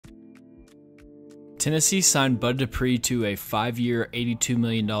Tennessee signed Bud Dupree to a 5-year, $82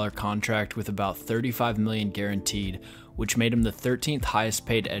 million contract with about $35 million guaranteed, which made him the 13th highest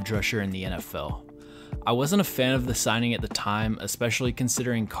paid edge rusher in the NFL. I wasn't a fan of the signing at the time, especially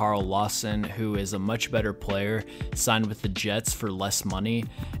considering Carl Lawson, who is a much better player, signed with the Jets for less money,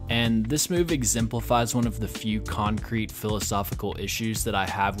 and this move exemplifies one of the few concrete philosophical issues that I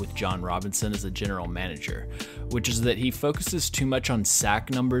have with John Robinson as a general manager, which is that he focuses too much on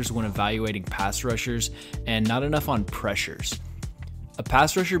sack numbers when evaluating pass rushers and not enough on pressures. A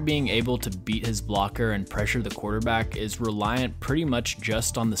pass rusher being able to beat his blocker and pressure the quarterback is reliant pretty much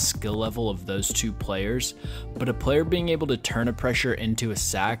just on the skill level of those two players, but a player being able to turn a pressure into a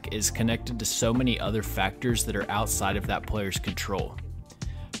sack is connected to so many other factors that are outside of that player's control.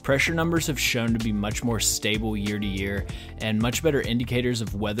 Pressure numbers have shown to be much more stable year to year and much better indicators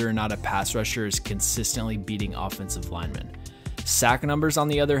of whether or not a pass rusher is consistently beating offensive linemen. Sack numbers, on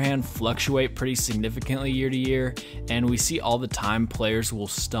the other hand, fluctuate pretty significantly year to year, and we see all the time players will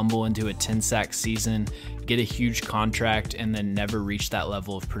stumble into a 10-sack season, get a huge contract, and then never reach that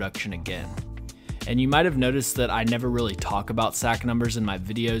level of production again. And you might have noticed that I never really talk about sack numbers in my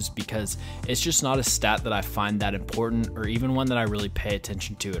videos because it's just not a stat that I find that important or even one that I really pay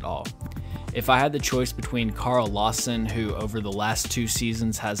attention to at all. If I had the choice between Carl Lawson, who over the last 2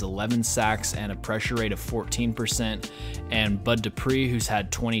 seasons has 11 sacks and a pressure rate of 14%, and Bud Dupree, who's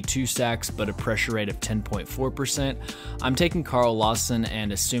had 22 sacks but a pressure rate of 10.4%, I'm taking Carl Lawson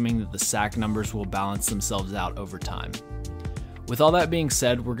and assuming that the sack numbers will balance themselves out over time. With all that being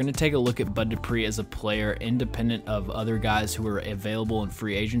said, we're going to take a look at Bud Dupree as a player independent of other guys who are available in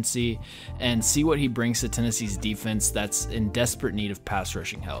free agency and see what he brings to Tennessee's defense that's in desperate need of pass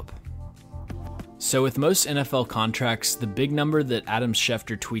rushing help. So with most NFL contracts, the big number that Adam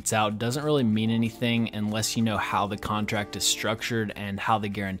Schefter tweets out doesn't really mean anything unless you know how the contract is structured and how the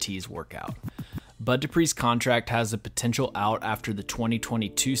guarantees work out. Bud Dupree's contract has a potential out after the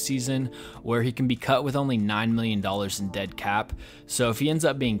 2022 season where he can be cut with only $9 million in dead cap, so if he ends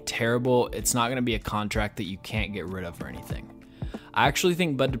up being terrible, it's not going to be a contract that you can't get rid of or anything. I actually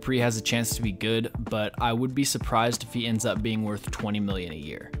think Bud Dupree has a chance to be good, but I would be surprised if he ends up being worth $20 million a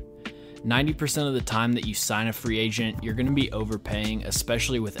year. 90% of the time that you sign a free agent, you're going to be overpaying,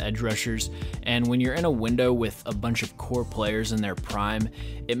 especially with edge rushers, and when you're in a window with a bunch of core players in their prime,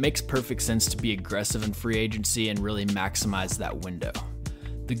 it makes perfect sense to be aggressive in free agency and really maximize that window.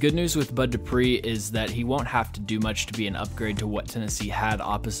 The good news with Bud Dupree is that he won't have to do much to be an upgrade to what Tennessee had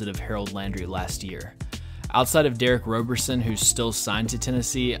opposite of Harold Landry last year. Outside of Derek Roberson, who's still signed to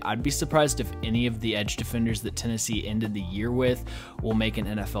Tennessee, I'd be surprised if any of the edge defenders that Tennessee ended the year with will make an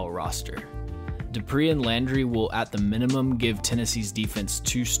NFL roster. Dupree and Landry will at the minimum give Tennessee's defense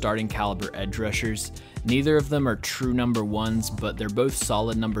 2 starting caliber edge rushers. Neither of them are true number 1s, but they're both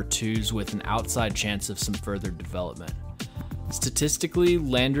solid number 2s with an outside chance of some further development. Statistically,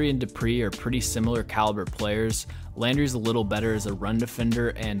 Landry and Dupree are pretty similar caliber players. Landry's a little better as a run defender,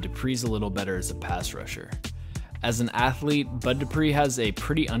 and Dupree's a little better as a pass rusher. As an athlete, Bud Dupree has a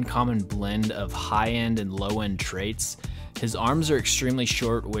pretty uncommon blend of high-end and low-end traits. His arms are extremely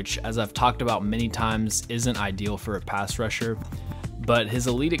short, which, as I've talked about many times, isn't ideal for a pass rusher, but his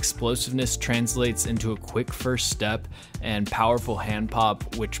elite explosiveness translates into a quick first step and powerful hand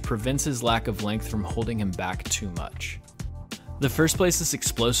pop, which prevents his lack of length from holding him back too much. The first place this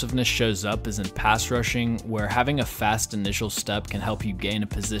explosiveness shows up is in pass rushing, where having a fast initial step can help you gain a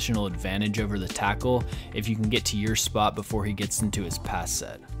positional advantage over the tackle if you can get to your spot before he gets into his pass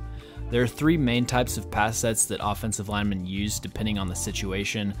set. There are 3 main types of pass sets that offensive linemen use depending on the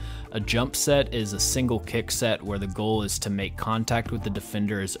situation. A jump set is a single kick set where the goal is to make contact with the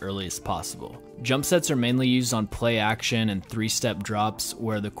defender as early as possible. Jump sets are mainly used on play action and 3-step drops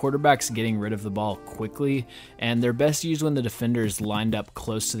where the quarterback's getting rid of the ball quickly, and they're best used when the defender is lined up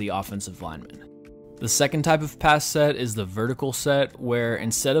close to the offensive lineman. The second type of pass set is the vertical set, where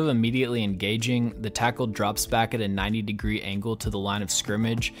instead of immediately engaging, the tackle drops back at a 90-degree angle to the line of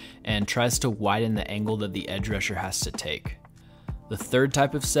scrimmage and tries to widen the angle that the edge rusher has to take. The third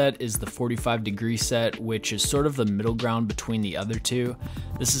type of set is the 45-degree set, which is sort of the middle ground between the other two.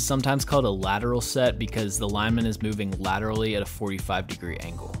 This is sometimes called a lateral set because the lineman is moving laterally at a 45-degree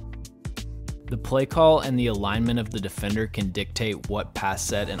angle. The play call and the alignment of the defender can dictate what pass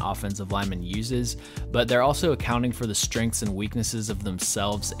set an offensive lineman uses, but they're also accounting for the strengths and weaknesses of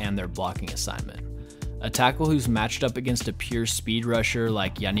themselves and their blocking assignment. A tackle who's matched up against a pure speed rusher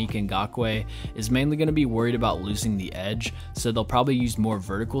like Yannick Ngakoue is mainly going to be worried about losing the edge, so they'll probably use more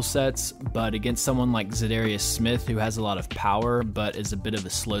vertical sets, but against someone like Zadarius Smith who has a lot of power but is a bit of a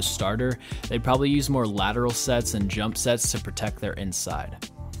slow starter, they'd probably use more lateral sets and jump sets to protect their inside.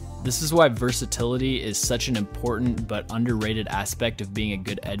 This is why versatility is such an important but underrated aspect of being a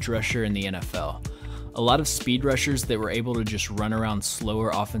good edge rusher in the NFL. A lot of speed rushers that were able to just run around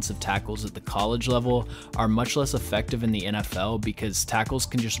slower offensive tackles at the college level are much less effective in the NFL because tackles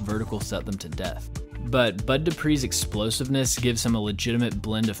can just vertical set them to death. But Bud Dupree's explosiveness gives him a legitimate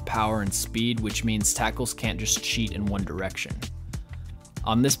blend of power and speed, which means tackles can't just cheat in one direction.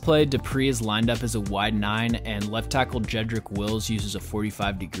 On this play, Dupree is lined up as a wide 9 and left tackle Jedrick Wills uses a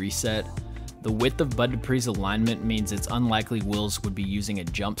 45-degree set. The width of Bud Dupree's alignment means it's unlikely Wills would be using a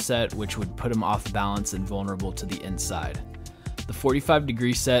jump set, which would put him off balance and vulnerable to the inside. The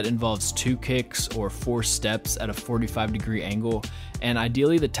 45-degree set involves 2 kicks or 4 steps at a 45-degree angle, and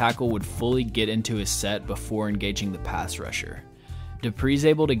ideally the tackle would fully get into his set before engaging the pass rusher. Dupree's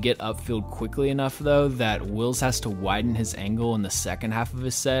able to get upfield quickly enough though that Wills has to widen his angle in the second half of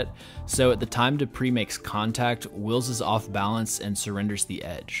his set, so at the time Dupree makes contact, Wills is off balance and surrenders the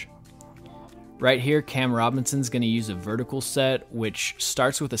edge. Right here, Cam Robinson's going to use a vertical set, which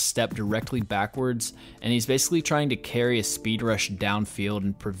starts with a step directly backwards, and he's basically trying to carry a speed rush downfield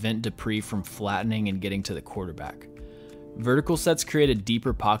and prevent Dupree from flattening and getting to the quarterback. Vertical sets create a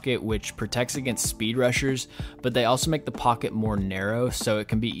deeper pocket which protects against speed rushers, but they also make the pocket more narrow, so it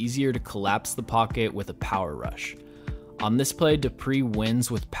can be easier to collapse the pocket with a power rush. On this play, Dupree wins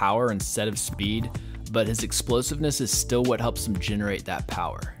with power instead of speed, but his explosiveness is still what helps him generate that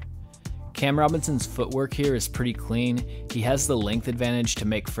power. Cam Robinson's footwork here is pretty clean. He has the length advantage to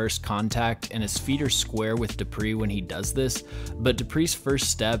make first contact, and his feet are square with Dupree when he does this, but Dupree's first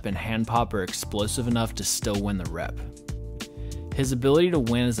step and hand pop are explosive enough to still win the rep. His ability to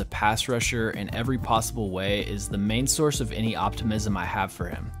win as a pass rusher in every possible way is the main source of any optimism I have for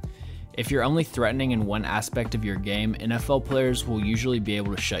him. If you're only threatening in one aspect of your game, NFL players will usually be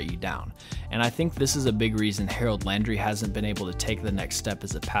able to shut you down, and I think this is a big reason Harold Landry hasn't been able to take the next step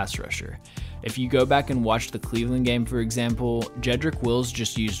as a pass rusher. If you go back and watch the Cleveland game, for example, Jedrick Wills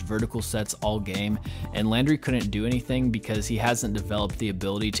just used vertical sets all game, and Landry couldn't do anything because he hasn't developed the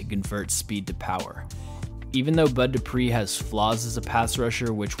ability to convert speed to power. Even though Bud Dupree has flaws as a pass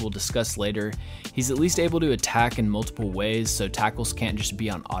rusher, which we'll discuss later, he's at least able to attack in multiple ways, so tackles can't just be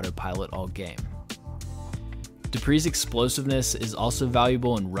on autopilot all game. Dupree's explosiveness is also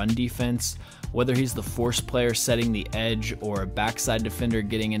valuable in run defense, whether he's the force player setting the edge or a backside defender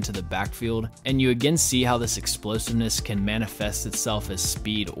getting into the backfield, and you again see how this explosiveness can manifest itself as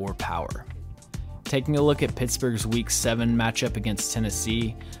speed or power. Taking a look at Pittsburgh's Week 7 matchup against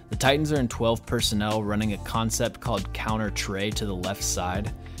Tennessee, the Titans are in 12 personnel running a concept called counter tray to the left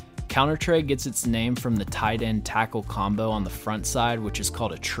side. Counter tray gets its name from the tight end tackle combo on the front side, which is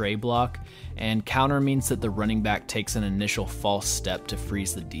called a tray block, and counter means that the running back takes an initial false step to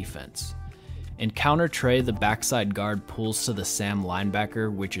freeze the defense. In counter tray, the backside guard pulls to the Sam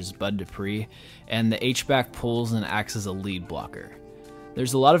linebacker, which is Bud Dupree, and the H-back pulls and acts as a lead blocker.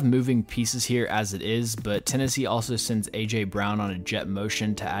 There's a lot of moving pieces here as it is, but Tennessee also sends A.J. Brown on a jet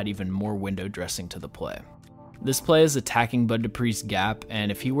motion to add even more window dressing to the play. This play is attacking Bud Dupree's gap, and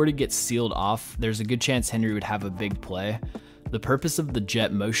if he were to get sealed off, there's a good chance Henry would have a big play. The purpose of the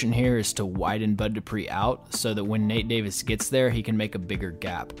jet motion here is to widen Bud Dupree out so that when Nate Davis gets there, he can make a bigger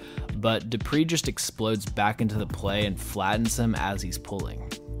gap, but Dupree just explodes back into the play and flattens him as he's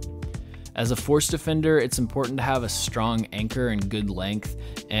pulling. As a force defender, it's important to have a strong anchor and good length,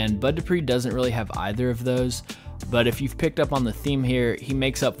 and Bud Dupree doesn't really have either of those, but if you've picked up on the theme here, he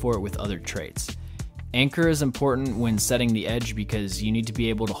makes up for it with other traits. Anchor is important when setting the edge because you need to be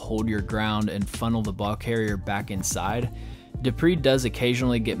able to hold your ground and funnel the ball carrier back inside. Dupree does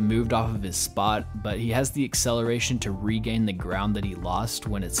occasionally get moved off of his spot, but he has the acceleration to regain the ground that he lost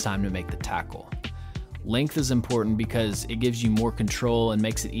when it's time to make the tackle. Length is important because it gives you more control and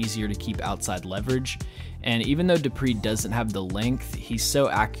makes it easier to keep outside leverage, and even though Dupree doesn't have the length, he's so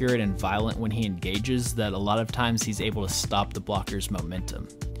accurate and violent when he engages that a lot of times he's able to stop the blocker's momentum.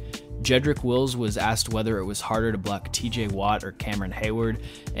 Jedrick Wills was asked whether it was harder to block TJ Watt or Cameron Hayward,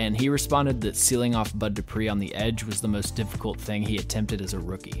 and he responded that sealing off Bud Dupree on the edge was the most difficult thing he attempted as a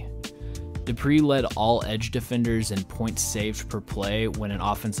rookie. Dupree led all edge defenders in points saved per play when an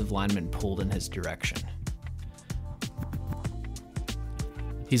offensive lineman pulled in his direction.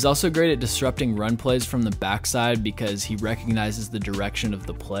 He's also great at disrupting run plays from the backside because he recognizes the direction of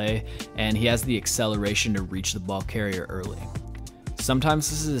the play and he has the acceleration to reach the ball carrier early. Sometimes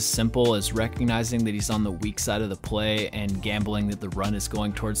this is as simple as recognizing that he's on the weak side of the play and gambling that the run is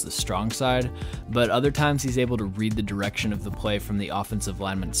going towards the strong side, but other times he's able to read the direction of the play from the offensive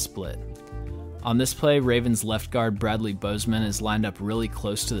lineman's split. On this play, Ravens left guard Bradley Bozeman is lined up really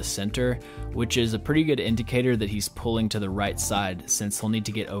close to the center, which is a pretty good indicator that he's pulling to the right side since he'll need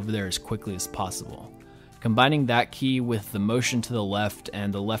to get over there as quickly as possible. Combining that key with the motion to the left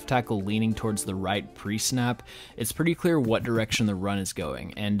and the left tackle leaning towards the right pre-snap, it's pretty clear what direction the run is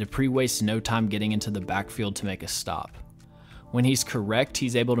going, and Dupree wastes no time getting into the backfield to make a stop. When he's correct,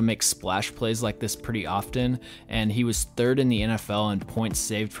 he's able to make splash plays like this pretty often, and he was third in the NFL in points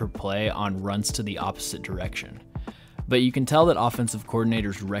saved per play on runs to the opposite direction. But you can tell that offensive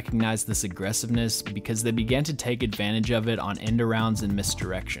coordinators recognize this aggressiveness because they began to take advantage of it on end-arounds and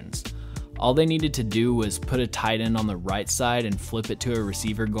misdirections. All they needed to do was put a tight end on the right side and flip it to a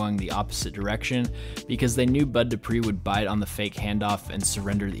receiver going the opposite direction because they knew Bud Dupree would bite on the fake handoff and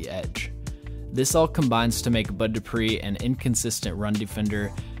surrender the edge. This all combines to make Bud Dupree an inconsistent run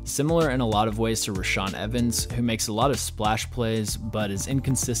defender, similar in a lot of ways to Rashaan Evans, who makes a lot of splash plays but is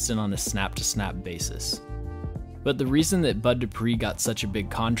inconsistent on a snap-to-snap basis. But the reason that Bud Dupree got such a big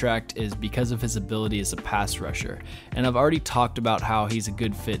contract is because of his ability as a pass rusher, and I've already talked about how he's a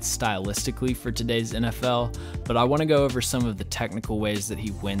good fit stylistically for today's NFL, but I want to go over some of the technical ways that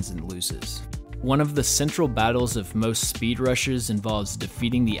he wins and loses. One of the central battles of most speed rushes involves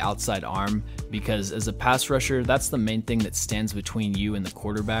defeating the outside arm because as a pass rusher, that's the main thing that stands between you and the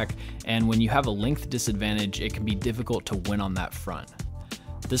quarterback, and when you have a length disadvantage, it can be difficult to win on that front.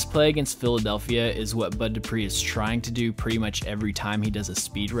 This play against Philadelphia is what Bud Dupree is trying to do pretty much every time he does a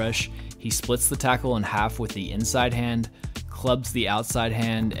speed rush. He splits the tackle in half with the inside hand, clubs the outside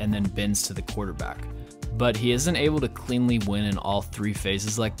hand, and then bends to the quarterback. But he isn't able to cleanly win in all three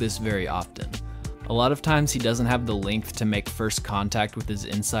phases like this very often. A lot of times he doesn't have the length to make first contact with his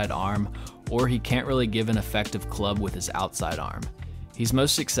inside arm, or he can't really give an effective club with his outside arm. He's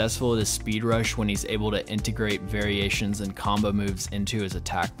most successful at his speed rush when he's able to integrate variations and combo moves into his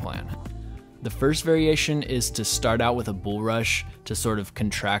attack plan. The first variation is to start out with a bull rush to sort of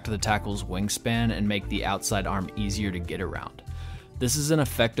contract the tackle's wingspan and make the outside arm easier to get around. This is an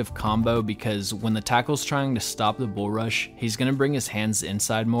effective combo because when the tackle's trying to stop the bull rush, he's going to bring his hands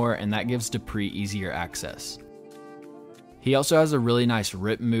inside more, and that gives Dupree easier access. He also has a really nice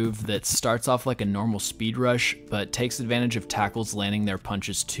rip move that starts off like a normal speed rush, but takes advantage of tackles landing their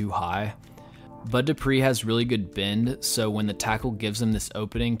punches too high. Bud Dupree has really good bend, so when the tackle gives him this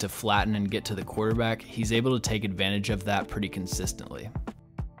opening to flatten and get to the quarterback, he's able to take advantage of that pretty consistently.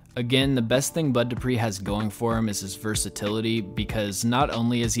 Again, the best thing Bud Dupree has going for him is his versatility because not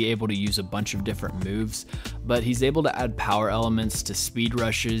only is he able to use a bunch of different moves, but he's able to add power elements to speed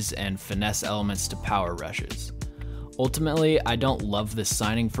rushes and finesse elements to power rushes. Ultimately, I don't love this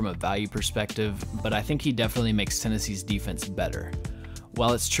signing from a value perspective, but I think he definitely makes Tennessee's defense better.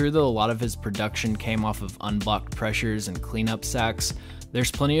 While it's true that a lot of his production came off of unblocked pressures and cleanup sacks,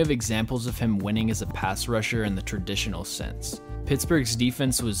 there's plenty of examples of him winning as a pass rusher in the traditional sense. Pittsburgh's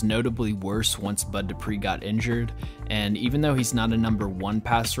defense was notably worse once Bud Dupree got injured, and even though he's not a number one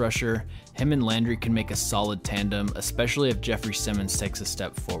pass rusher, him and Landry can make a solid tandem, especially if Jeffrey Simmons takes a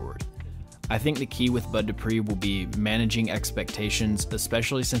step forward. I think the key with Bud Dupree will be managing expectations,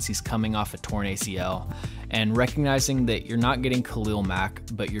 especially since he's coming off a torn ACL, and recognizing that you're not getting Khalil Mack,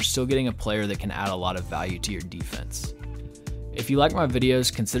 but you're still getting a player that can add a lot of value to your defense. If you like my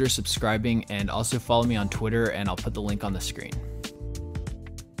videos, consider subscribing and also follow me on Twitter, and I'll put the link on the screen.